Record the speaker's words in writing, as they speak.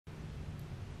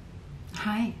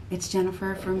Hi, it's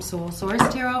Jennifer from Soul Source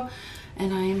Tarot,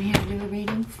 and I am here to do a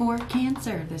reading for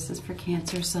Cancer. This is for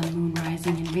Cancer, Sun, Moon,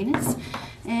 Rising, and Venus.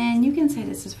 And you can say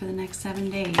this is for the next 7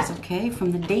 days, okay?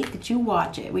 From the date that you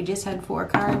watch it. We just had 4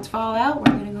 cards fall out.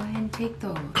 We're going to go ahead and take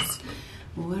those.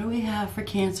 What do we have for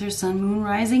Cancer, Sun, Moon,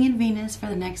 Rising, and Venus for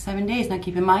the next 7 days? Now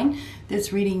keep in mind,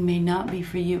 this reading may not be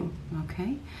for you,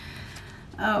 okay?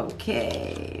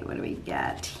 Okay, what do we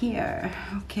got here?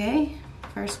 Okay,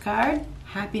 first card,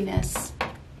 happiness.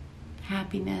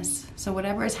 Happiness. So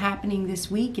whatever is happening this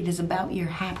week, it is about your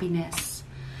happiness.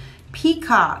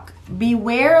 Peacock,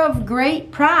 beware of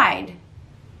great pride.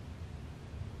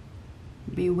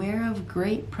 Beware of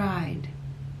great pride.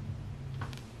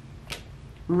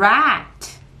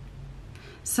 Rat,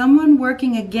 someone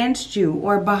working against you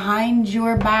or behind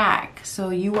your back. So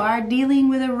you are dealing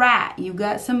with a rat. You've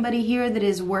got somebody here that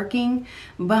is working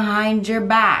behind your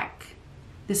back.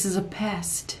 This is a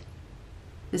pest.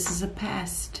 This is a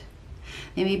pest.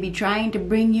 They may be trying to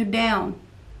bring you down.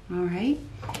 All right.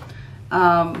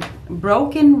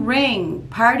 Broken ring,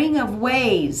 parting of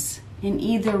ways in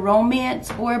either romance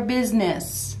or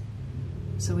business.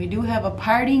 So we do have a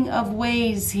parting of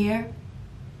ways here.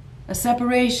 A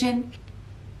separation.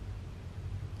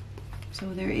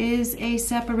 So there is a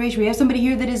separation. We have somebody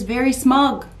here that is very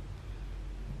smug.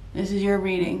 This is your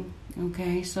reading.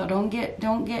 Okay, so don't get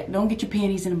your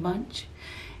panties in a bunch.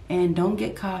 And don't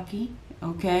get cocky,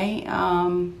 okay?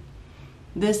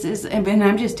 This is, and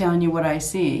I'm just telling you what I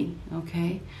see,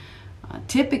 okay?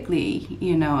 Typically,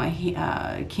 you know,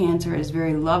 Cancer is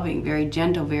very loving, very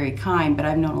gentle, very kind, but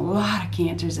I've known a lot of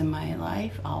Cancers in my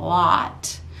life, a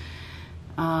lot.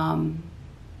 A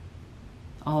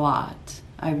lot.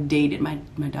 I've dated my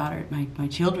daughter, my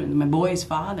children, my boy's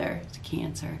father is a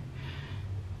Cancer.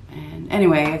 And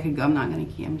anyway, I could go, I'm not going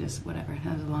to keep, I'm just, whatever.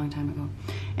 That was a long time ago.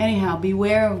 Anyhow,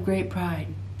 beware of great pride.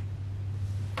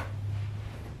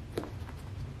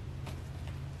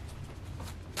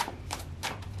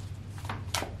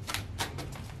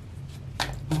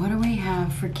 What do we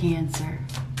have for Cancer?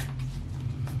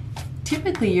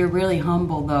 Typically, you're really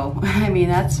humble, though. I mean,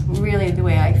 that's really the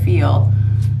way I feel.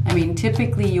 I mean,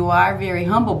 typically, you are very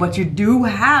humble, but you do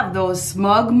have those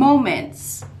smug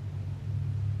moments.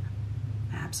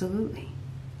 Absolutely.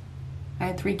 I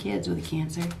had 3 kids with a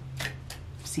Cancer.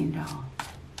 I've seen it all.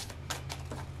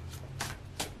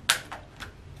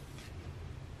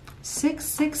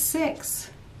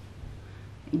 666.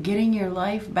 Getting your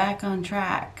life back on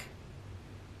track.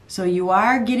 So you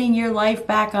are getting your life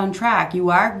back on track. You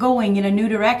are going in a new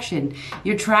direction.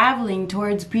 You're traveling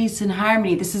towards peace and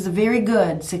harmony. This is a very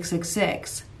good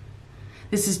 666.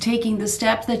 This is taking the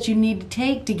steps that you need to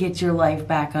take to get your life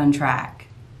back on track.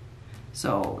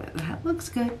 So that looks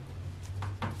good.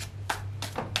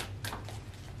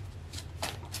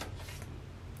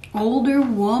 Older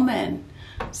woman.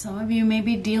 Some of you may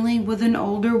be dealing with an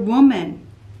older woman.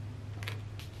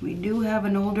 We do have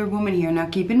an older woman here. Now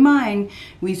keep in mind,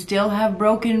 we still have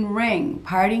broken ring,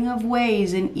 parting of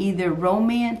ways in either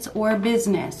romance or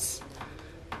business.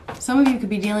 Some of you could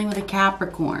be dealing with a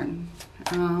Capricorn.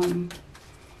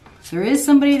 There is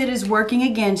somebody that is working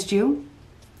against you.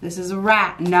 This is a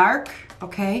rat, narc,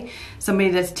 okay?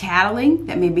 Somebody that's tattling,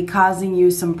 that may be causing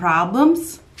you some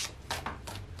problems.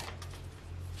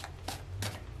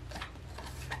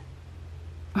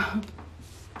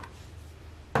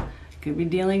 Could be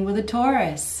dealing with a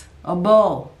Taurus, a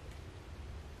bull.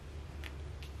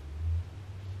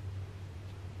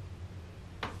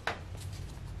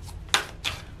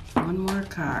 One more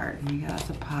card. We got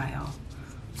the pile.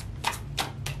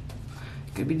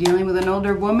 Could be dealing with an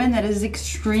older woman that is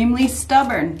extremely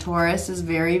stubborn. Taurus is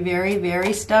very, very,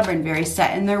 very stubborn, very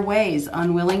set in their ways,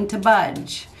 unwilling to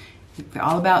budge.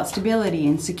 All about stability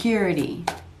and security.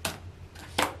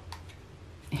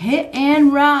 Hit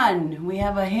and run. We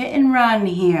have a hit and run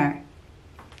here.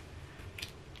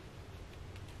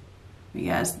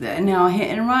 Yes, now hit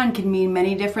and run can mean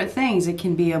many different things. It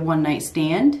can be a one-night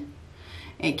stand.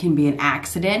 It can be an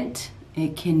accident.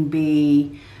 It can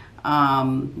be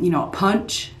you know, a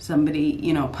punch, somebody,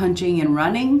 you know, punching and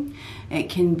running. It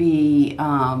can be,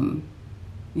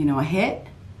 you know, a hit.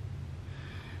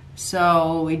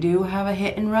 So we do have a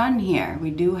hit and run here.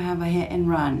 We do have a hit and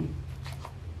run.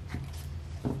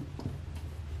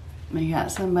 We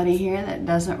got somebody here that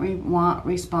doesn't want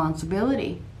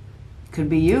responsibility. Could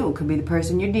be you, could be the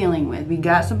person you're dealing with. We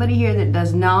got somebody here that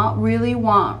does not really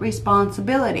want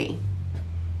responsibility.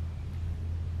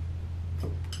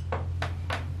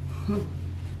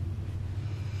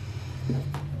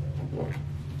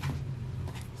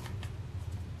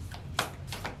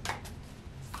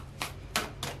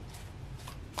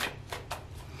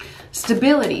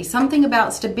 Stability, something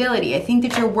about stability. I think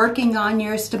that you're working on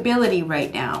your stability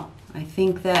right now. I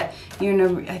think that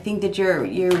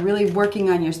you're really working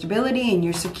on your stability and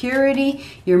your security.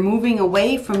 You're moving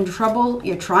away from trouble.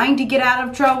 You're trying to get out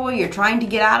of trouble. You're trying to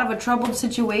get out of a troubled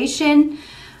situation.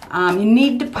 You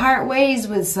need to part ways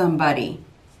with somebody.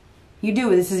 You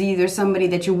do. This is either somebody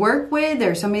that you work with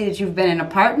or somebody that you've been in a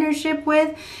partnership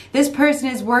with. This person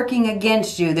is working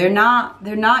against you. They're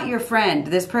not your friend.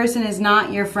 This person is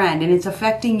not your friend, and it's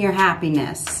affecting your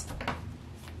happiness.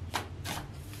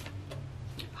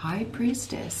 High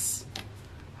Priestess.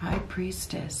 High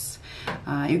Priestess.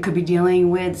 You could be dealing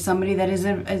with somebody that is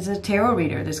a tarot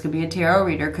reader. This could be a tarot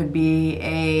reader. Could be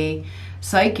a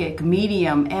psychic,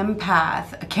 medium,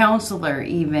 empath, a counselor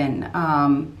even.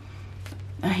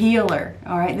 A healer.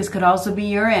 All right. This could also be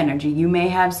your energy. You may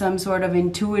have some sort of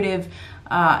intuitive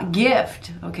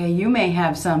gift. Okay. You may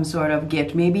have some sort of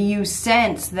gift. Maybe you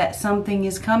sense that something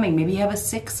is coming. Maybe you have a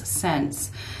sixth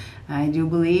sense. I do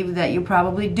believe that you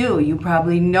probably do. You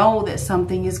probably know that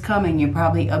something is coming. You're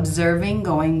probably observing,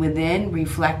 going within,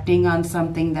 reflecting on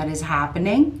something that is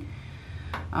happening.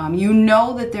 You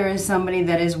know that there is somebody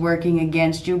that is working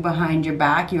against you behind your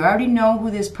back. You already know who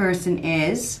this person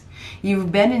is.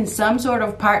 You've been in some sort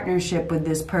of partnership with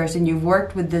this person. You've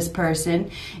worked with this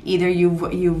person. Either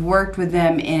you've worked with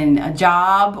them in a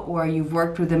job or you've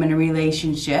worked with them in a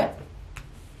relationship.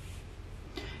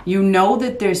 You know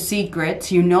that there's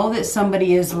secrets. You know that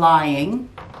somebody is lying.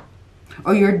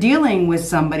 Or you're dealing with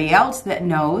somebody else that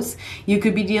knows. You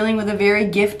could be dealing with a very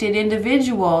gifted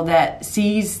individual that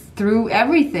sees through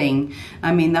everything.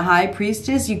 I mean, the High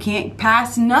Priestess, you can't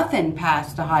pass nothing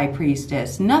past the High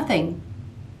Priestess. Nothing.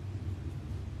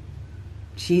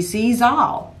 She sees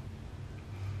all.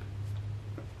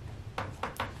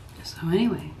 So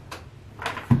anyway,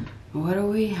 what do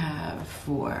we have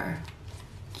for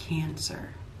Cancer?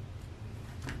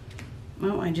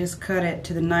 Well, I just cut it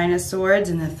to the Nine of Swords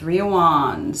and the Three of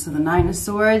Wands. So the Nine of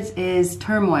Swords is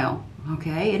turmoil.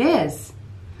 Okay, it is.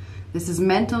 This is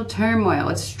mental turmoil.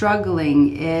 It's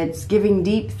struggling. It's giving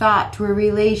deep thought to a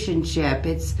relationship.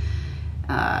 It's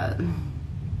having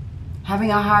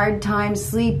a hard time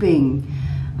sleeping.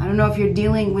 I don't know if you're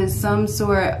dealing with some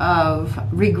sort of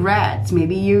regrets.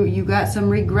 Maybe you got some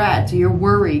regrets. Or you're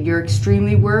worried. You're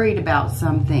extremely worried about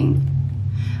something.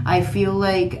 I feel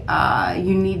like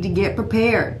you need to get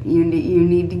prepared. You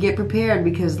need to get prepared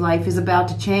because life is about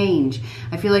to change.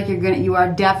 I feel like you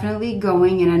are definitely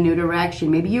going in a new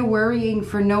direction. Maybe you're worrying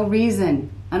for no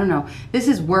reason. I don't know. This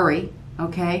is worry.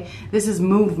 Okay, this is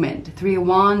movement. Three of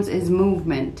Wands is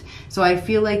movement. So I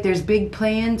feel like there's big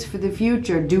plans for the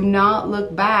future. Do not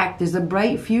look back. There's a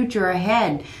bright future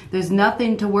ahead. There's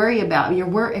nothing to worry about.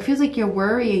 It feels like you're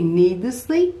worrying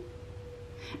needlessly.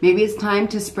 Maybe it's time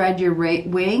to spread your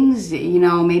wings. You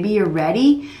know, maybe you're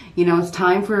ready. You know, it's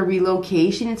time for a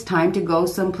relocation. It's time to go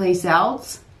someplace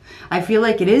else. I feel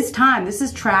like it is time. This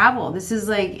is travel. This is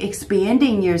like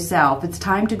expanding yourself. It's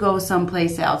time to go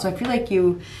someplace else. So I feel like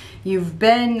you've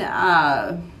been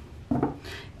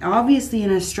obviously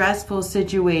in a stressful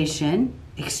situation,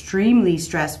 extremely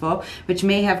stressful, which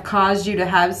may have caused you to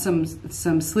have some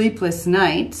sleepless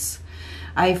nights.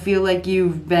 I feel like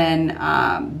you've been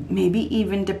maybe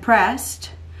even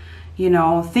depressed, you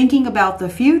know, thinking about the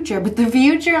future, but the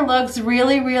future looks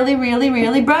really, really, really,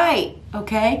 really bright,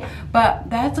 okay? But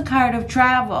that's a card of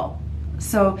travel.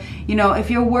 So, you know,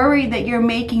 if you're worried that you're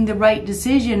making the right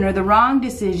decision or the wrong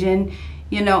decision,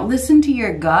 you know, listen to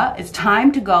your gut. It's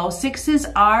time to go. Sixes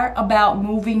are about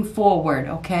moving forward,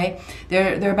 okay?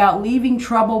 They're about leaving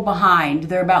trouble behind.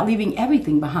 They're about leaving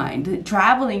everything behind.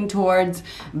 Traveling towards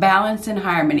balance and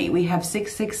harmony. We have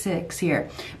 666 here,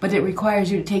 but it requires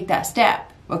you to take that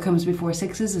step. What comes before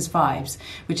sixes is fives,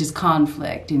 which is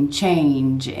conflict and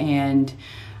change and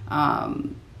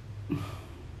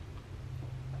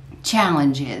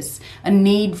challenges, a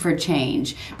need for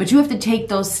change. But you have to take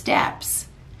those steps.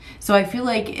 So I feel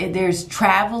like there's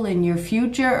travel in your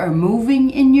future or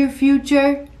moving in your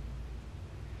future.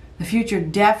 The future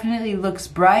definitely looks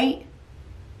bright.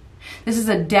 This is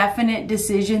a definite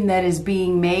decision that is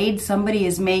being made. Somebody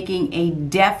is making a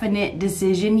definite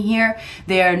decision here.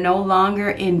 They are no longer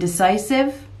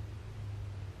indecisive.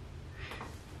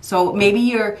 So maybe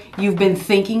you've been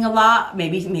thinking a lot.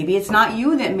 Maybe it's not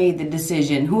you that made the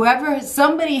decision.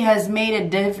 Somebody has made a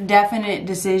definite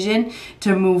decision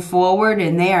to move forward,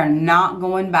 and they are not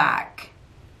going back.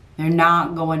 They're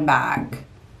not going back.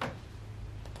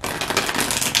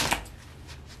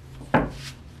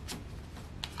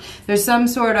 There's some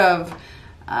sort of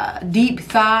deep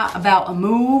thought about a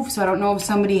move. So I don't know if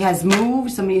somebody has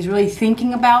moved. Somebody is really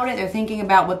thinking about it. They're thinking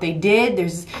about what they did.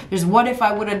 There's what if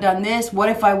I would have done this? What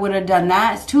if I would have done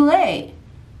that? It's too late.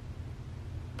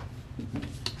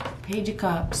 Page of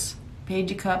Cups.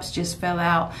 Page of Cups just fell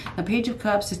out. Now, Page of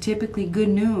Cups is typically good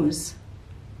news.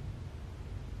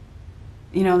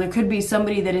 You know, there could be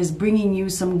somebody that is bringing you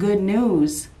some good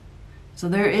news. So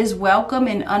there is welcome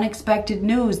and unexpected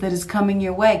news that is coming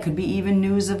your way. Could be even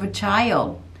news of a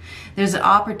child. There's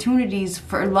opportunities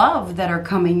for love that are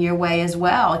coming your way as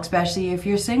well, especially if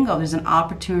you're single. There's an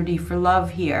opportunity for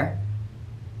love here.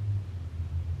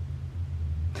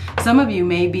 Some of you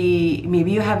maybe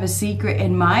you have a secret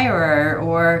admirer,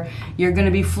 or you're going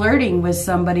to be flirting with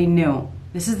somebody new.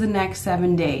 This is the next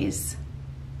 7 days.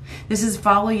 This is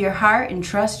follow your heart and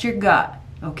trust your gut.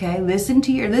 Okay, listen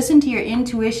to your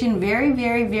intuition very,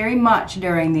 very, very much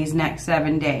during these next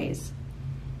 7 days.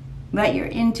 Let your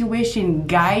intuition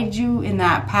guide you in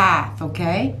that path,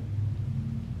 okay?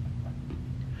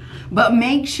 But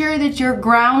make sure that you're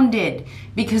grounded,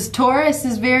 because Taurus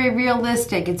is very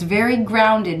realistic. It's very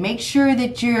grounded. Make sure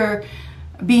that you're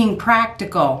being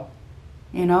practical.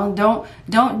 You know,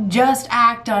 don't just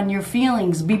act on your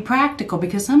feelings. Be practical,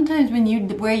 because sometimes when you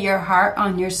wear your heart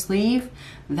on your sleeve,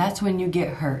 that's when you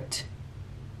get hurt.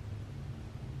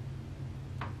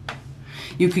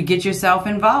 You could get yourself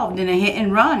involved in a hit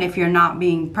and run if you're not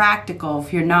being practical,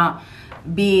 if you're not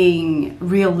being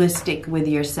realistic with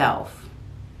yourself.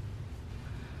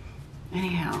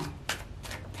 Anyhow,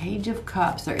 Page of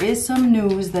Cups. There is some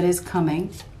news that is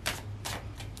coming.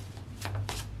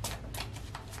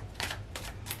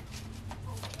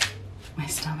 My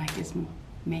stomach is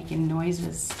making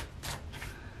noises.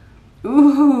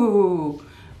 Ooh,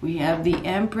 we have the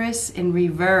Empress in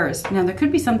reverse. Now, there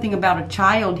could be something about a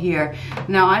child here.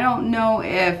 Now, I don't know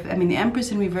if, I mean, the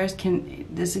Empress in reverse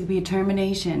this could be a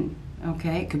termination,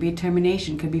 okay? It could be a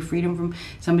termination, could be freedom from,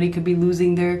 somebody could be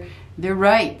losing their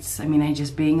rights. I mean, I'm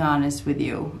just being honest with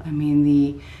you. I mean,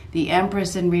 the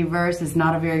Empress in reverse is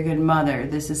not a very good mother.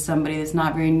 This is somebody that's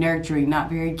not very nurturing, not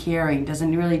very caring,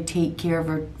 doesn't really take care of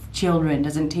her children,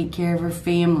 doesn't take care of her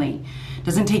family,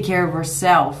 doesn't take care of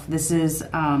herself. This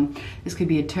could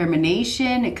be a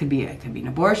termination. It could be an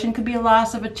abortion. It could be a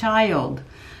loss of a child.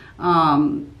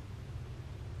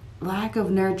 Lack of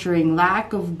nurturing,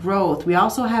 lack of growth. We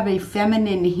also have a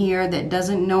feminine here that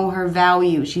doesn't know her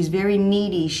value. She's very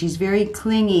needy. She's very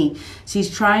clingy. She's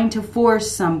trying to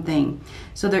force something.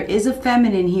 So there is a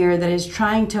feminine here that is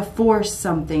trying to force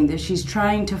something. That she's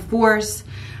trying to force,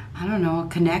 I don't know, a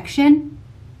connection.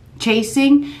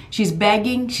 Chasing. She's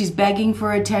begging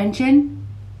for attention.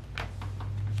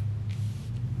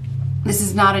 This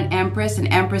is not an Empress. An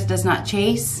Empress does not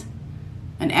chase.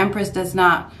 An Empress does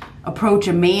not approach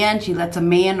a man. She lets a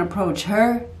man approach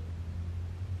her.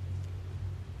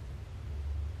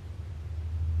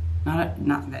 Not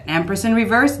an Empress in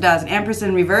reverse does. An Empress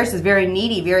in reverse is very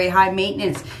needy, very high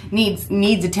maintenance,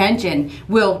 needs attention,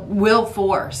 will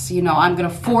force. You know, I'm going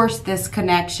to force this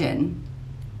connection.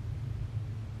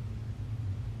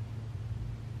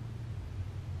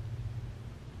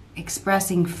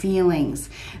 Expressing feelings.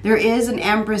 There is an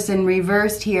Empress in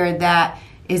reverse here that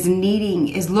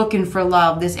is looking for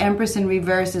love. This Empress in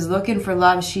reverse is looking for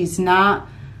love. She's not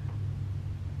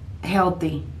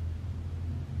healthy.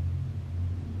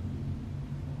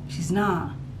 She's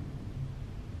not.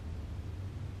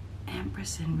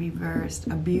 Empress in reverse.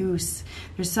 Abuse.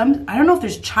 There's some, I don't know if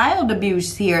there's child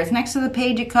abuse here. It's next to the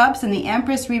Page of Cups and the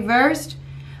Empress reversed.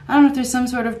 I don't know if there's some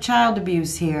sort of child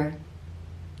abuse here.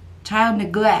 Child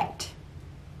neglect.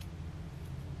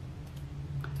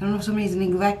 I don't know if somebody's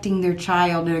neglecting their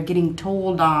child or getting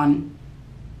told on.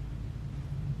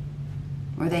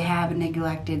 Or they have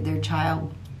neglected their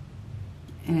child.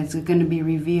 And it's going to be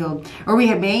revealed. Or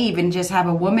we may even just have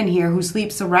a woman here who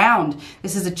sleeps around.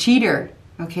 This is a cheater.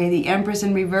 Okay, the Empress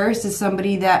in reverse is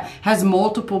somebody that has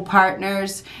multiple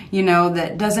partners, you know,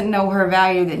 that doesn't know her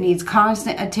value, that needs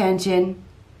constant attention.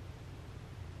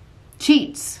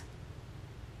 Cheats.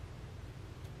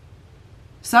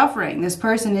 Suffering. This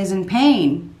person is in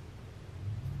pain.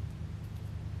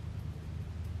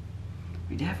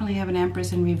 We definitely have an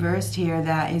Empress in reverse here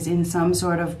that is in some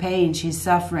sort of pain. She's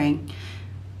suffering.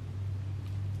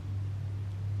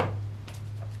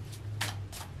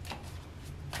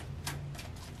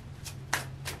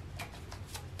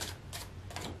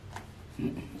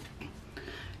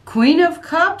 Queen of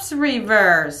Cups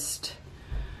reversed.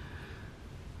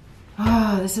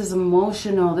 Oh, this is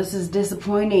emotional. This is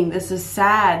disappointing. This is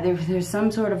sad. There's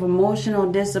some sort of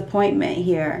emotional disappointment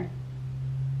here.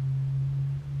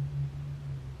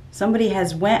 Somebody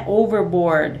has went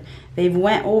overboard. They've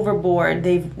went overboard.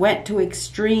 They've went to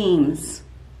extremes.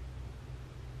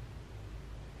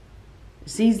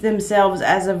 Sees themselves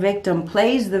as a victim,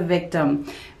 plays the victim.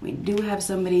 We do have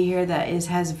somebody here that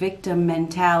has victim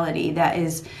mentality, that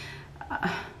is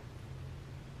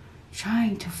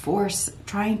trying to force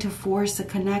a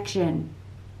connection.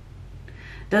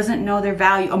 Doesn't know their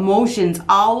value. Emotions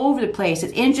all over the place.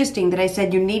 It's interesting that I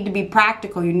said you need to be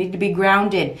practical. You need to be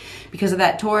grounded because of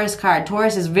that Taurus card.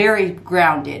 Taurus is very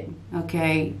grounded.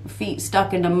 Okay, feet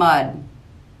stuck in the mud.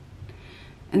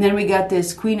 And then we got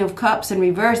this Queen of Cups in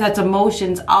reverse. That's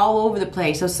emotions all over the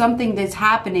place. So something that's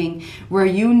happening where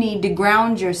you need to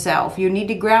ground yourself. You need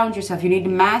to ground yourself. You need to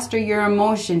master your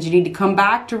emotions. You need to come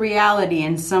back to reality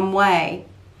in some way.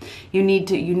 You need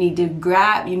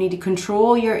to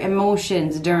control your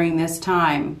emotions during this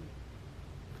time.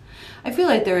 I feel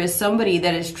like there is somebody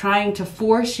that is trying to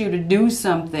force you to do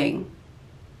something.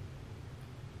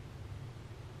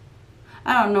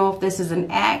 I don't know if this is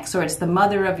an ex or it's the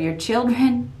mother of your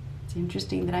children. It's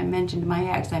interesting that I mentioned my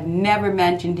ex. I've never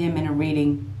mentioned him in a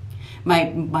reading.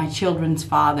 My children's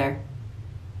father.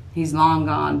 He's long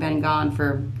gone, been gone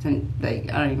for, I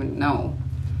don't even know.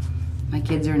 My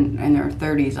kids are in their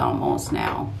 30s almost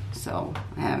now. So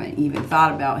I haven't even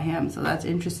thought about him. So that's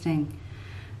interesting.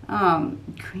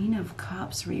 Queen of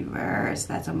Cups reverse.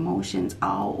 That's emotions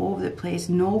all over the place.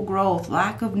 No growth,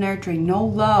 lack of nurturing, no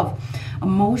love,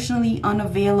 emotionally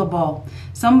unavailable.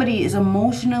 Somebody is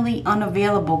emotionally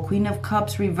unavailable. Queen of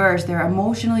Cups reverse. They're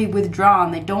emotionally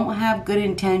withdrawn. They don't have good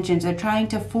intentions. They're trying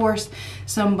to force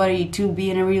somebody to be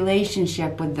in a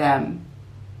relationship with them.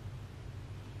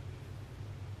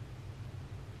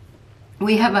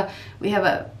 We have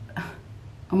a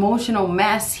emotional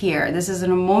mess here. This is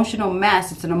an emotional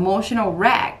mess. It's an emotional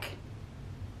wreck.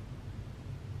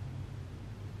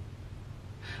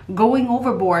 Going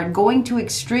overboard, going to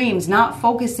extremes, not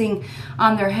focusing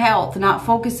on their health, not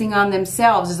focusing on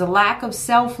themselves. There's a lack of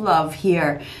self-love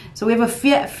here. So we have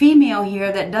a female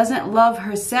here that doesn't love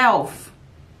herself.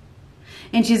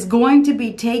 And she's going to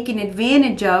be taken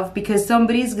advantage of because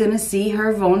somebody's going to see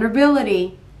her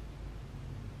vulnerability.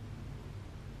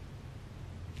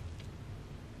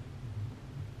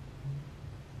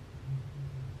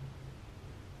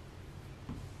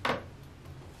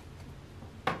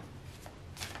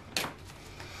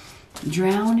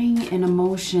 Drowning in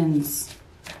emotions.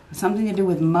 Something to do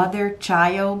with mother,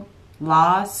 child,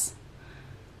 loss,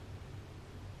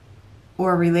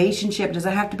 or a relationship.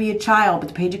 Doesn't have to be a child, but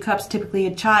the Page of Cups typically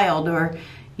a child, or,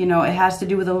 you know, it has to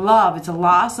do with a love. It's a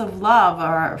loss of love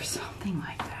or something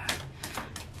like that.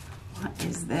 What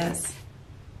is this?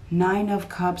 Nine of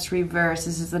Cups reverse.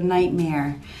 This is a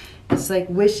nightmare. It's like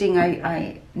wishing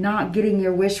not getting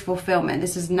your wish fulfillment.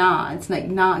 This is not. It's like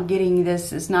not getting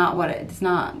this. It's not what it's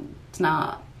not. It's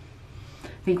not.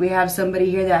 I think we have somebody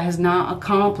here that has not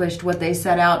accomplished what they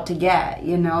set out to get.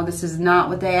 You know, this is not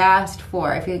what they asked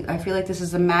for. I feel like this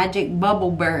is a magic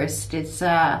bubble burst. It's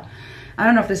I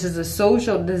don't know if this is a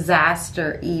social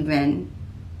disaster even.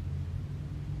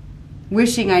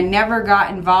 Wishing I never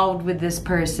got involved with this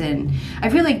person. I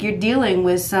feel like you're dealing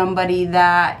with somebody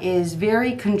that is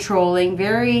very controlling,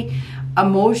 very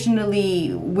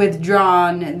emotionally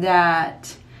withdrawn,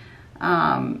 that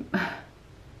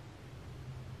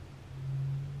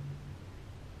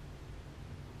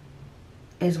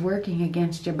is working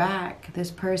against your back.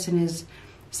 This person is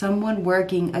someone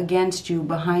working against you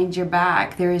behind your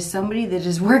back. There is somebody that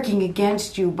is working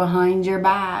against you behind your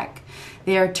back.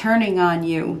 They are turning on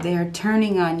you. They are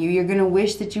turning on you. You're going to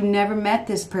wish that you never met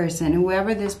this person,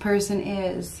 whoever this person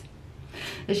is.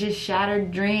 It's just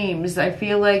shattered dreams. I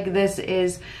feel like this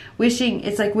is wishing,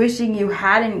 it's like wishing you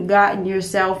hadn't gotten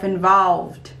yourself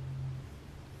involved.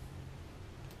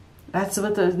 That's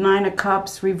what the Nine of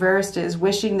Cups reversed is,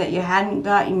 wishing that you hadn't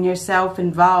gotten yourself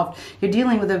involved. You're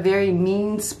dealing with a very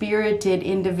mean-spirited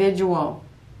individual.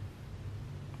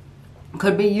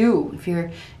 Could be you, if you're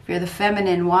the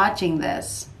feminine watching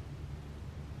this.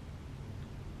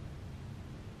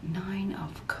 Nine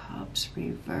of Cups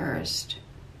reversed.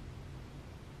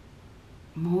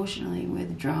 Emotionally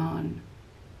withdrawn.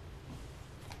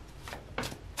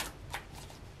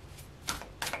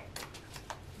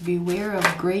 Beware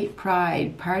of great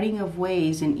pride, parting of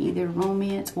ways in either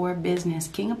romance or business.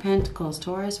 King of Pentacles,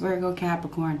 Taurus, Virgo,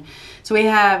 Capricorn. So we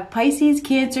have Pisces,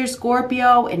 Cancer,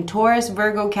 Scorpio, and Taurus,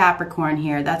 Virgo, Capricorn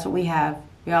here. That's what we have.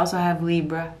 We also have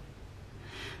Libra.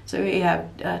 So we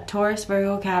have Taurus,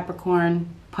 Virgo, Capricorn,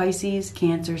 Pisces,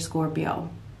 Cancer, Scorpio.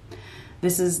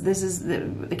 This is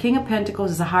the King of Pentacles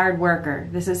is a hard worker.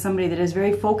 This is somebody that is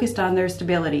very focused on their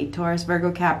stability. Taurus,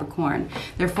 Virgo, Capricorn.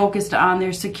 They're focused on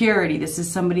their security. This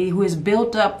is somebody who has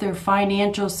built up their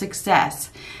financial success.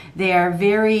 They are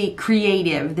very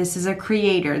creative. This is a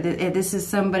creator. This is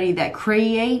somebody that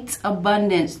creates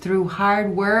abundance through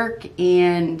hard work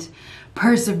and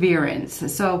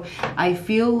perseverance. So I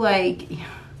feel like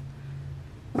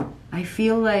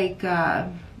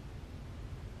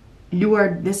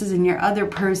this is in your other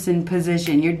person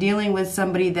position. You're dealing with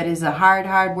somebody that is a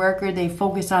hard worker. They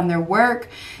focus on their work.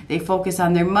 They focus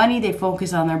on their money. They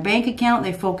focus on their bank account.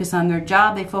 They focus on their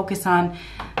job. They focus on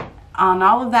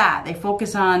all of that. They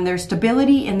focus on their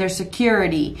stability and their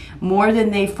security more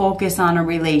than they focus on a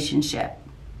relationship.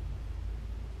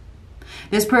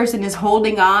 This person is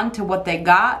holding on to what they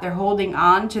got. They're holding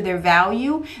on to their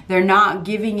value. They're not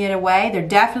giving it away. They're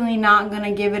definitely not going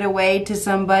to give it away to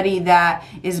somebody that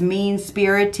is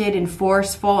mean-spirited and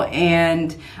forceful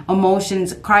and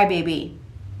emotions crybaby.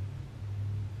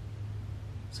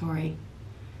 Sorry.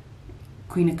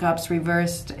 Queen of Cups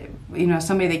reversed. You know,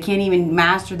 somebody that can't even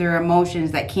master their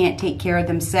emotions, that can't take care of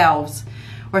themselves.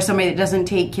 Or somebody that doesn't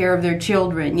take care of their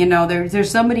children. You know,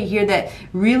 there's somebody here that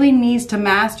really needs to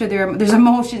master there's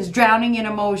emotions, drowning in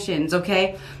emotions,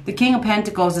 okay? The King of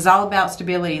Pentacles is all about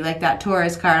stability, like that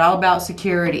Taurus card, all about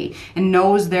security and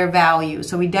knows their value.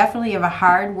 So we definitely have a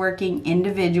hard-working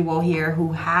individual here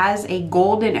who has a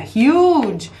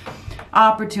huge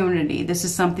opportunity. This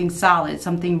is something solid,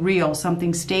 something real,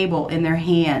 something stable in their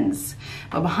hands.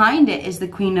 But behind it is the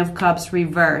Queen of Cups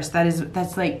reversed.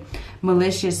 That's like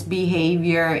malicious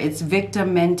behavior. It's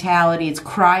victim mentality. It's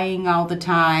crying all the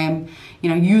time, you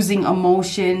know, using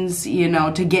emotions, you know,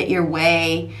 to get your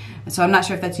way. So I'm not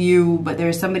sure if that's you, but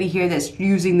there's somebody here that's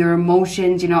using their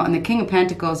emotions, you know, and the King of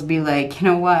Pentacles will be like, you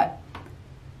know what?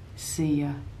 See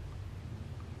ya.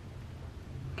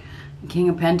 The King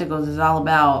of Pentacles is all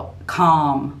about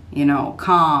calm, you know,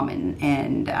 calm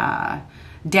and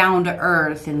down to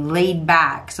earth and laid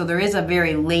back. So there is a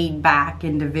very laid back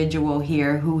individual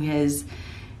here who is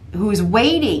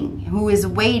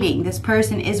waiting. This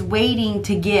person is waiting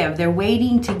to give. They're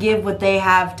waiting to give what they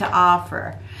have to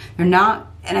offer. They're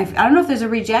not, and I don't know if there's a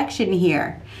rejection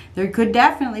here. There could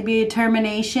definitely be a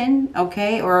termination,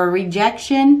 okay, or a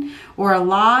rejection or a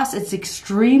loss. It's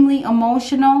extremely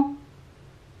emotional.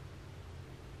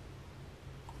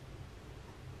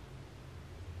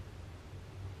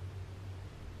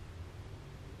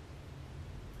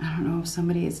 I don't know if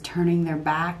somebody is turning their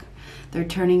back. They're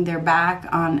turning their back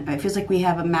on, it feels like we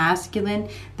have a masculine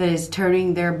that is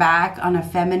turning their back on a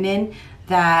feminine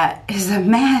that is a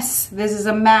mess. This is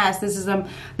a mess.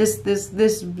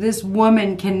 This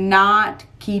woman cannot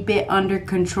keep it under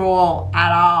control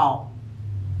at all.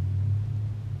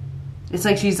 It's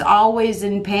like she's always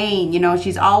in pain, you know,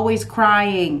 she's always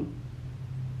crying.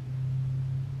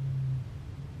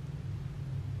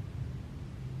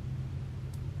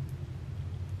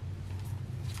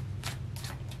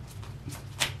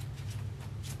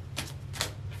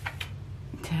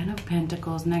 Ten of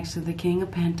Pentacles next to the King of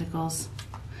Pentacles.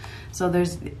 So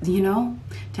there's, you know,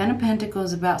 Ten of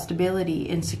Pentacles about stability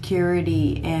and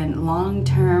security and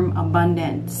long-term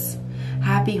abundance.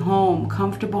 Happy home,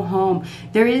 comfortable home.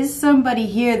 There is somebody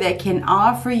here that can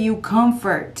offer you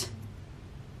comfort.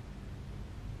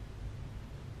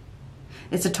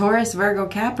 It's a Taurus, Virgo,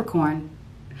 Capricorn.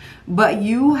 But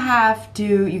you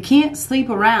can't sleep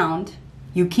around.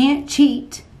 You can't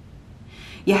cheat.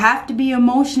 You have to be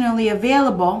emotionally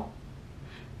available.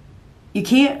 You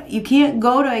can't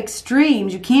go to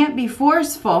extremes. You can't be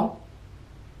forceful.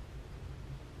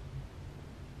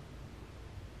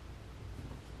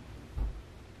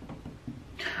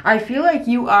 I feel like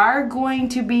you are going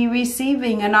to be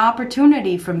receiving an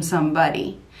opportunity from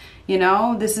somebody. You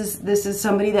know, this is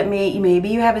somebody that maybe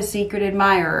you have a secret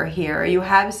admirer here, or you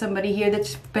have somebody here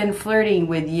that's been flirting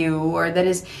with you or that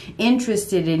is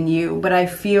interested in you. But I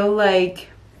feel like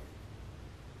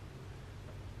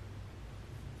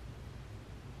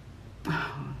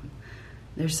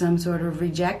there's some sort of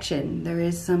rejection. There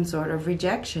is some sort of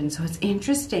rejection. So it's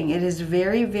interesting. It is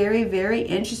very, very, very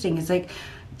interesting. It's like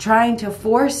trying to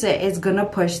force it is going to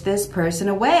push this person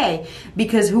away,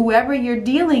 because whoever you're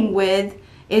dealing with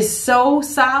is so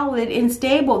solid and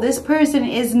stable. This person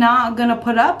is not going to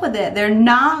put up with it. They're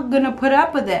not going to put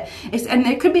up with it. And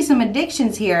there could be some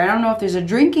addictions here. I don't know if there's a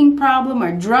drinking problem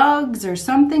or drugs or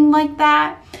something like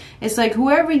that. It's like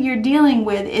whoever you're dealing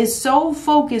with is so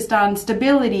focused on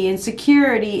stability and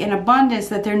security and abundance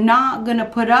that they're not going to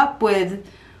put up with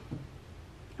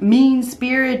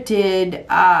mean-spirited,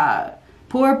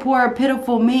 poor,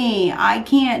 pitiful me. I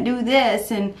can't do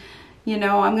this. And, you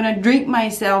know, I'm going to drink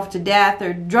myself to death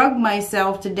or drug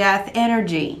myself to death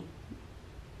energy.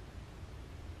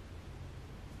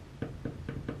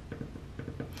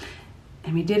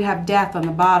 And we did have death on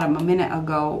the bottom a minute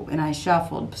ago, and I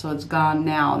shuffled, so it's gone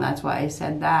now, and that's why I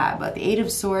said that. But the Eight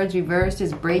of Swords reversed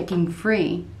is breaking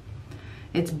free.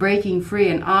 It's breaking free,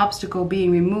 an obstacle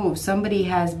being removed. Somebody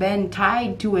has been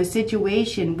tied to a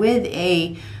situation with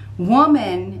a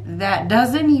woman that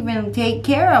doesn't even take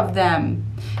care of them.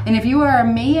 And if you are a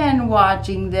man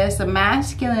watching this, a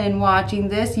masculine watching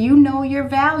this, you know your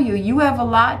value. You have a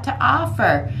lot to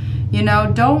offer. You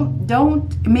know,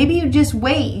 don't, maybe you just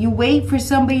wait. You wait for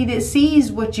somebody that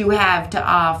sees what you have to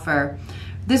offer.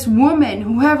 This woman,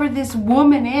 whoever this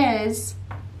woman is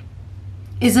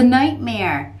a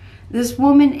nightmare. This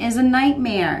woman is a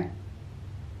nightmare.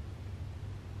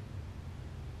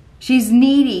 She's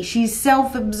needy. She's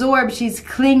self-absorbed. She's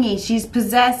clingy. She's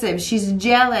possessive. She's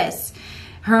jealous.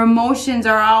 Her emotions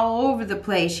are all over the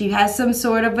place. She has some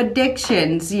sort of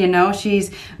addictions, you know. She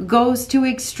goes to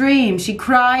extremes. She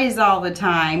cries all the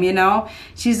time, you know.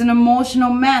 She's an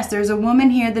emotional mess. There's a woman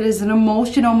here that is an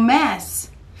emotional mess.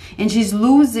 And she's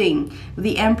losing.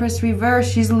 The Empress reverse,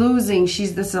 she's losing. This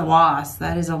is a loss.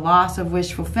 That is a loss of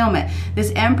wish fulfillment.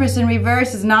 This Empress in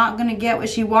reverse is not going to get what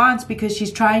she wants because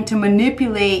she's trying to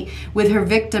manipulate with her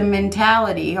victim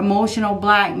mentality, emotional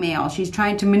blackmail. She's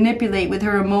trying to manipulate with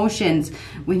her emotions.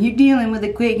 When you're dealing with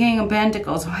the King of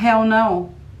Pentacles, hell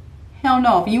no. Hell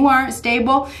no. If you aren't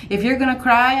stable, if you're going to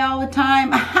cry all the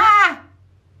time, aha!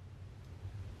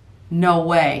 No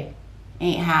way.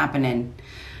 Ain't happening.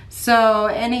 So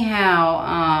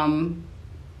anyhow,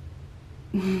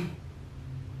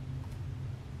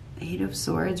 Eight of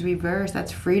Swords reverse,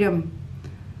 that's freedom.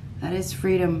 That is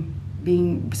freedom.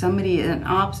 Being somebody, an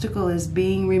obstacle is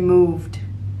being removed.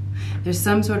 There's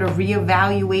some sort of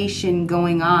reevaluation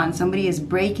going on. Somebody is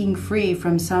breaking free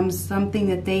from something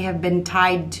that they have been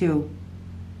tied to,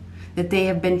 that they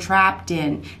have been trapped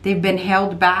in. They've been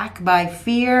held back by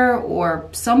fear or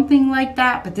something like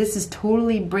that, but this is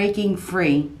totally breaking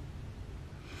free.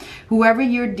 Whoever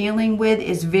you're dealing with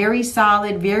is very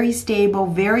solid, very stable,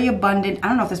 very abundant. I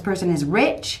don't know if this person is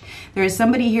rich. There is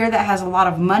somebody here that has a lot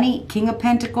of money. King of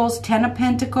Pentacles, Ten of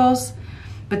Pentacles.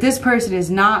 But this person is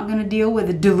not going to deal with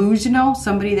a delusional.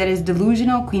 Somebody that is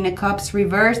delusional. Queen of Cups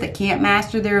reversed, that can't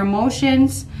master their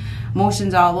emotions.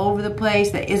 Emotions all over the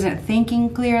place, that isn't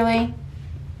thinking clearly.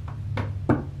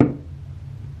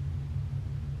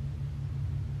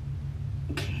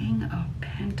 King of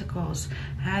Pentacles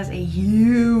has a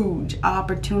huge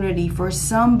opportunity for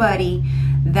somebody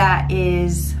that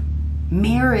is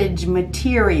marriage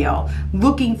material,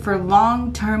 looking for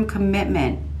long-term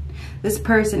commitment. This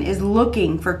person is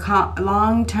looking for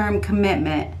long-term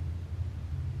commitment.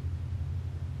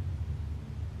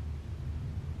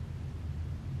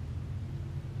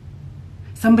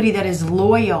 Somebody that is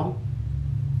loyal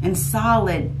and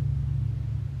solid.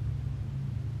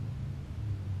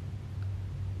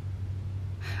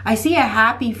 I see a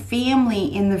happy family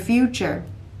in the future.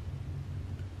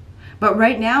 But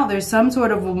right now, there's some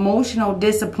sort of emotional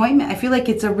disappointment. I feel like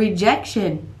it's a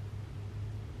rejection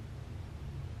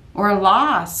or a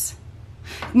loss.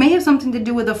 It may have something to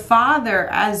do with a father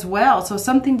as well. So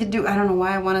something to do, I don't know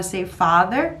why I want to say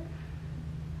father,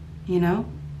 you know.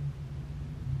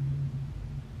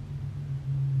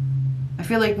 I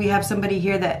feel like we have somebody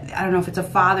here that, I don't know if it's a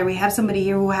father, we have somebody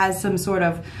here who has some sort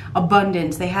of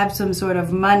abundance. They have some sort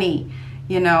of money,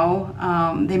 you know.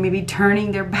 They may be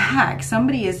turning their back.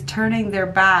 Somebody is turning their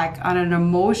back on an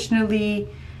emotional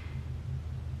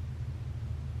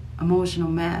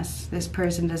mess. This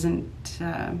person doesn't,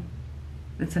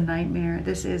 it's a nightmare.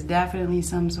 This is definitely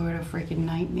some sort of freaking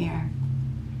nightmare.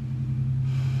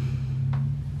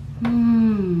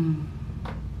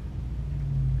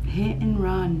 Hit and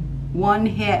run. One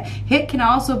hit. Hit can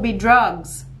also be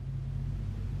drugs.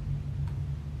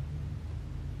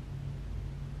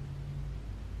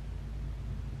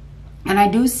 And I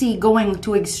do see going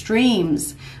to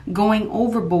extremes, going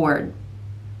overboard.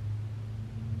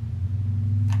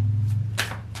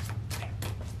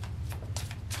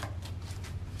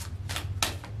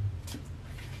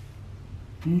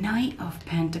 Knight of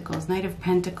Pentacles. Knight of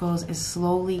Pentacles is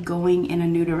slowly going in a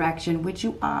new direction, which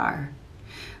you are.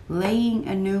 Laying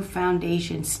a new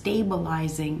foundation,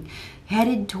 stabilizing,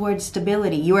 headed towards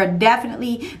stability. You are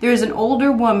definitely, there's an older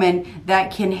woman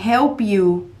that can help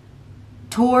you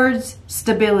towards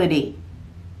stability.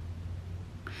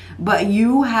 But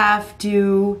you have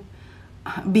to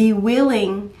be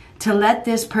willing to let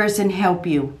this person help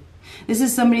you. This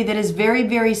is somebody that is very,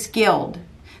 very skilled,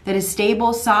 that is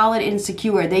stable, solid, and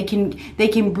secure. They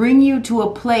can bring you to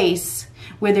a place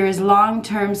where there is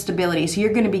long-term stability. So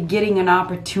you're going to be getting an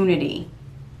opportunity.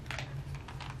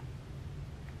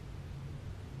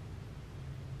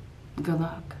 Good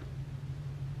luck.